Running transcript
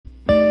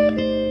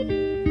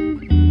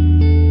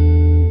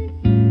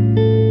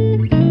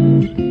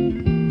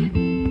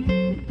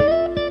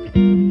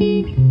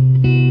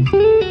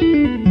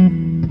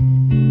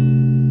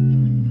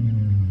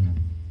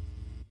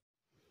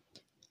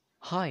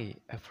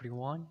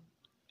everyone,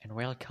 and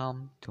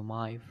welcome to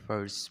my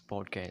first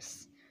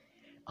podcast.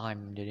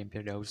 I'm Deden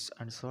Firdaus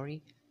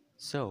Ansori.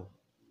 So,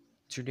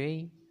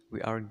 today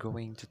we are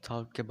going to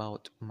talk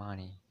about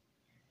money.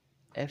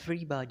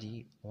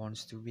 Everybody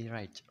wants to be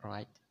rich,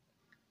 right?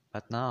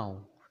 But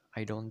now,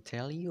 I don't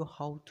tell you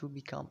how to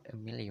become a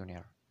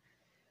millionaire.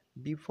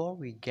 Before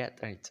we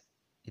get rich,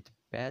 it's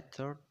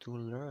better to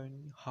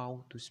learn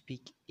how to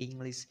speak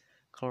English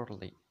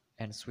clearly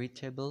and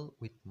suitable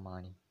with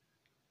money.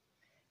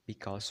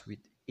 Because with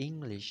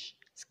English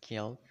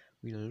skill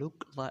we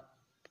look like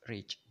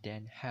rich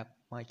then have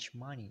much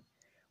money,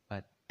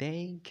 but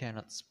they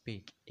cannot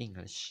speak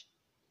English.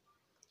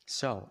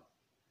 So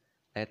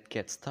let's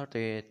get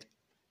started.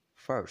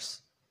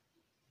 First,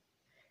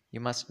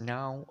 you must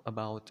know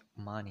about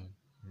money.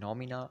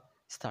 Nominal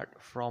start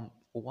from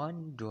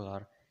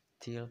 $1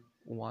 till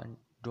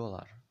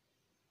 $1.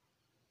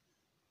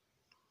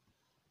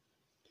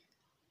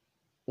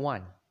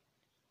 1.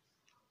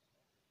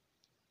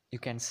 You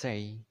can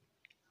say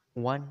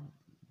 $1.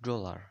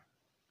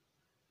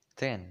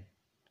 10.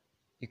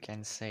 You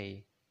can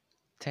say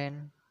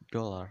 $10.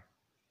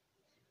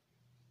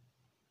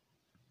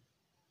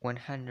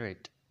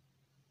 100.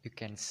 You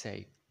can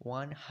say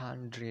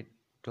 $100.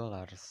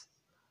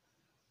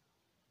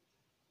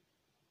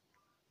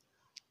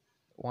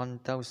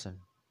 1,000.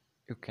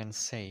 You can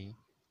say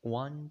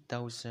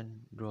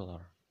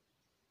 $1,000.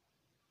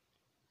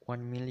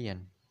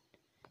 1,000,000.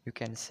 You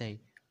can say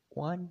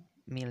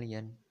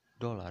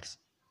 $1,000,000.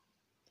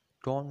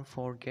 Don't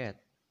forget,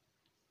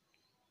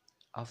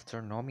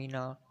 after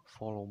nominal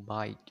followed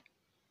by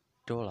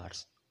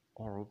dollars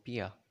or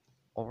rupiah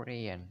or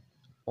yen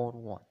or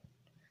won.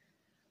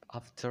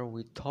 After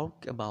we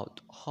talk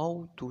about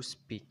how to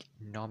speak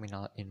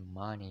nominal in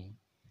money,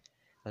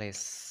 the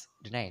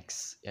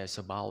next is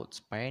about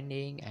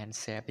spending and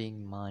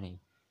saving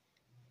money.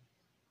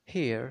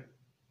 Here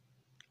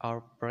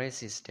are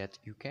phrases that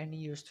you can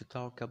use to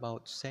talk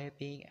about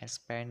saving and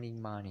spending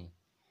money.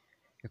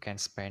 You can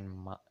spend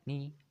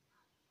money,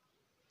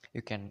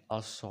 you can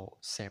also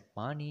save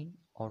money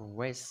or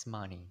waste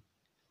money.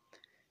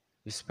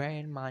 You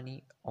spend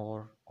money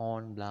or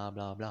on blah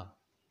blah blah.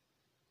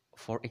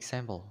 For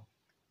example,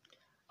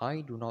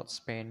 I do not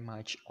spend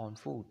much on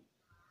food.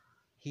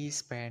 He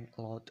spent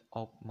a lot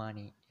of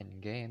money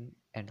in game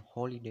and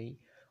holiday.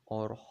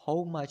 Or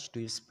how much do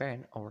you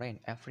spend on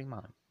rent every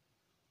month?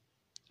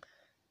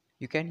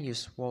 You can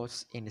use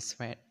words in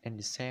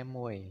the same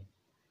way.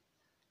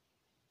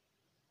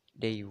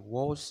 They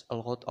waste a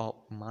lot of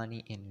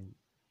money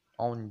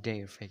on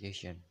their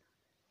vacation.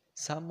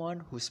 Someone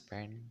who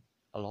spends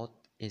a lot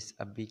is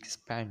a big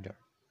spender.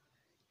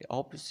 The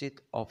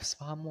opposite of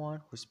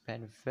someone who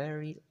spends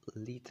very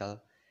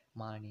little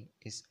money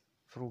is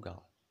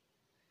frugal.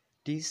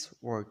 These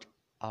words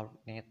are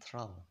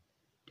neutral.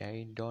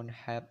 They don't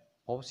have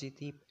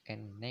positive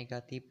and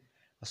negative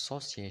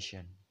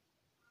association.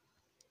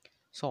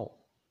 So,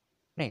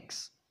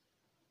 next,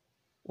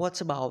 what's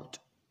about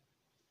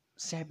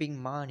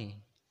saving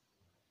money?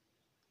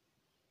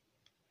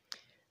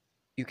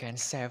 You can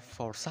save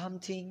for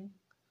something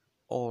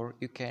or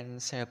you can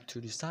save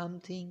to do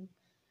something.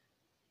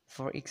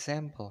 For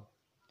example,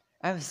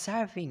 I'm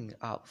saving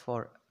up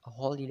for a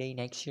holiday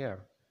next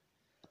year.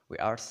 We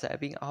are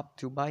saving up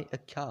to buy a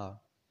car.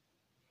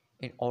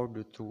 In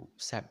order to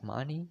save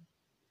money,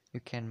 you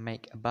can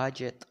make a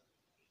budget.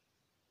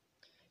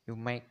 You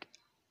make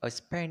a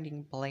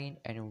spending plan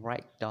and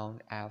write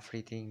down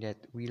everything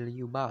that will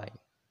you buy.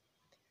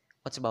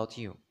 What about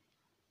you?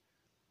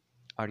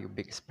 Are you a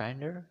big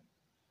spender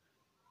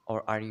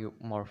or are you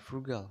more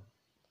frugal?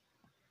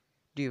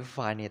 Do you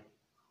find it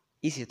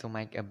easy to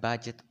make a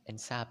budget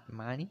and save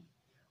money?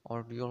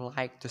 Or do you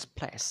like to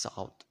splash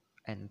out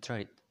and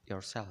treat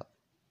yourself?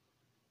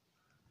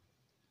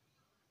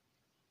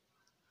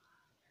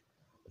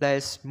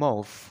 Let's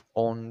move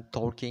on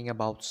talking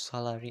about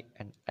salary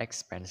and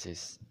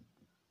expenses.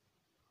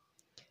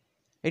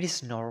 It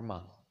is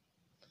normal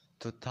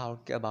to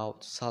talk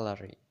about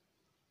salary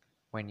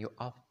when you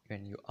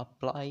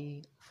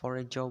apply for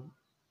a job.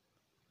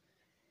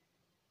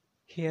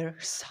 Here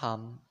are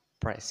some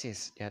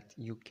phrases that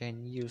you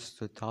can use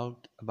to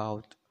talk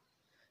about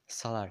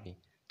salary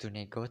to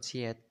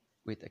negotiate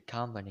with a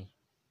company.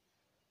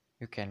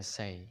 You can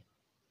say,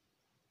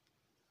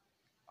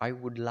 I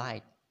would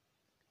like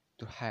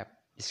to have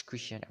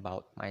discussion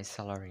about my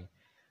salary,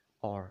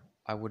 or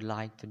I would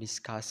like to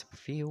discuss a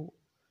few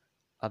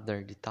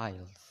other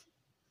details.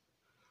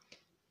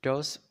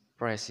 Those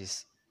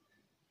phrases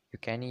you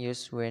can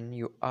use when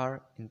you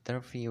are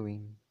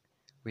interviewing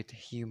with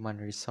human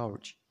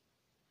resource.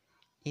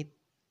 It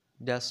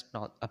does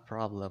not a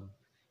problem.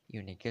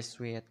 You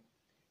negotiate.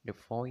 The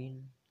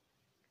point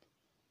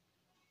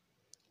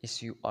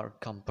is you are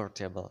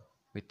comfortable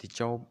with the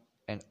job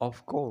and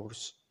of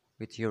course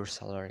with your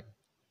salary.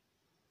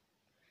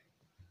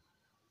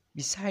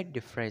 Beside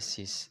the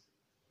phrases,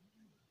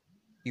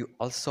 you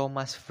also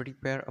must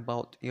prepare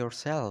about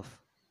yourself.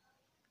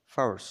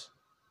 First,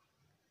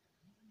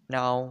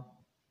 now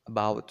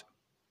about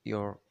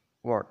your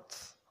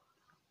worth.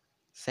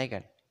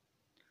 Second,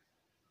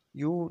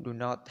 You do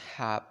not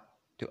have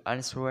to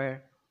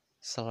answer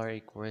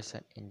salary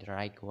question in the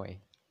right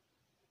way.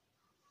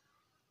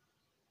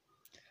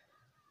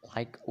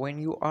 Like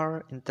when you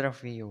are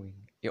interviewing,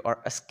 you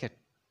are asked,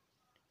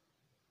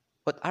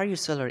 what are your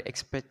salary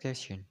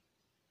expectations?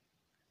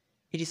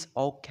 It is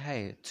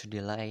okay to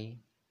delay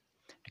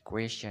the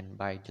question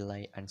by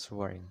delay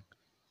answering.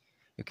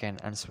 You can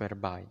answer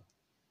by,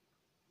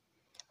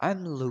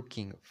 I'm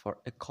looking for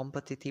a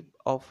competitive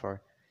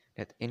offer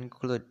that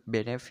include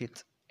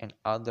benefits and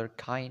other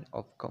kind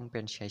of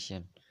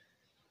compensation.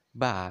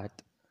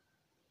 But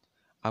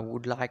I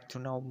would like to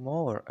know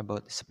more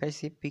about the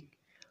specific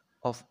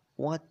of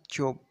what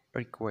job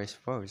request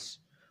first.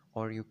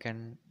 Or you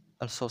can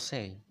also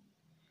say,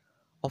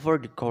 over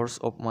the course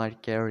of my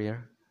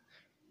career,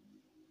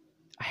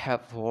 I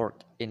have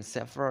worked in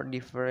several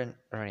different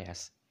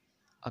areas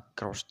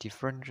across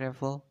different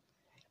levels.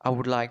 I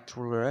would like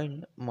to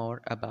learn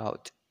more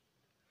about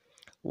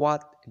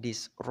what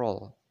this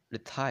role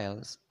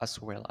entails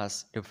as well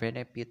as the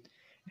benefit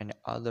and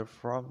other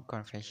from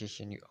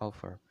compensation you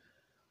offer.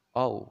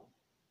 Oh,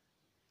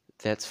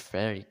 that's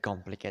very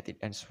complicated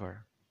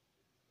answer.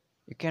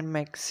 You can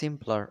make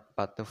simpler,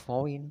 but the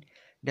point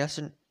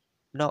doesn't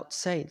not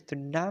say the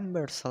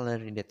number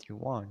salary that you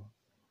want.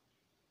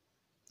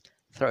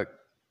 Third,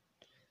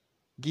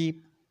 give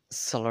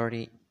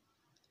salary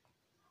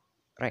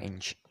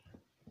range.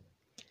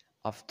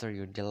 After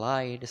you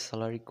delay the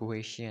salary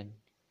question,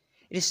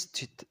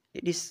 it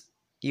is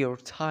your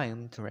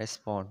time to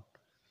respond.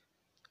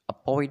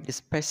 Avoid the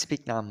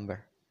specific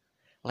number,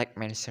 like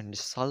mention the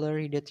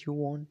salary that you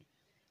want.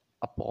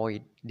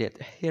 Avoid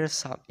that here's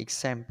some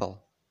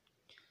example.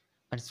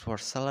 Answer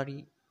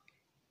salary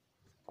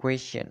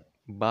question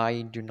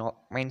by do not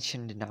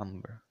mention the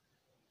number.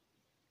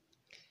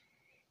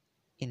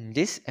 In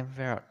this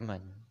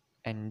environment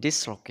and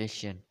this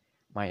location,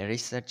 my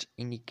research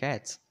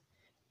indicates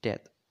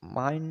that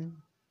mid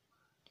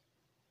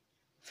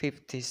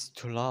 50s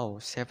to low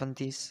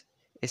 70s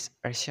is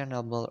a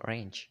reasonable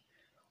range.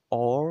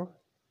 Or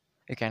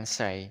you can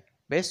say,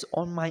 based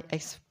on my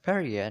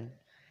experience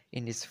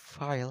in this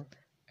field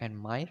and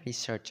my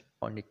research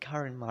on the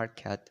current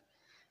market,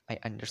 I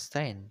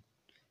understand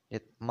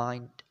that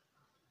mid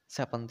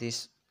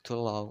 70s to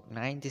low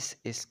 90s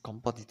is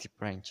competitive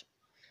range.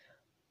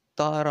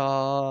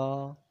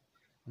 Ta-da!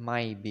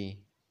 Maybe.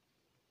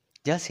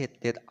 Just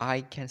it that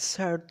I can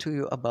share to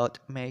you about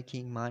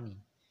making money.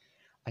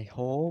 I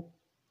hope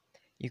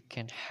you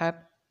can have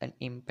an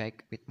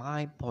impact with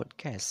my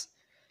podcast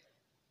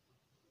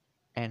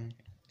and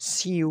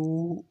see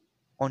you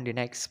on the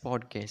next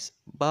podcast.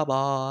 Bye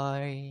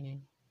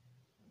bye.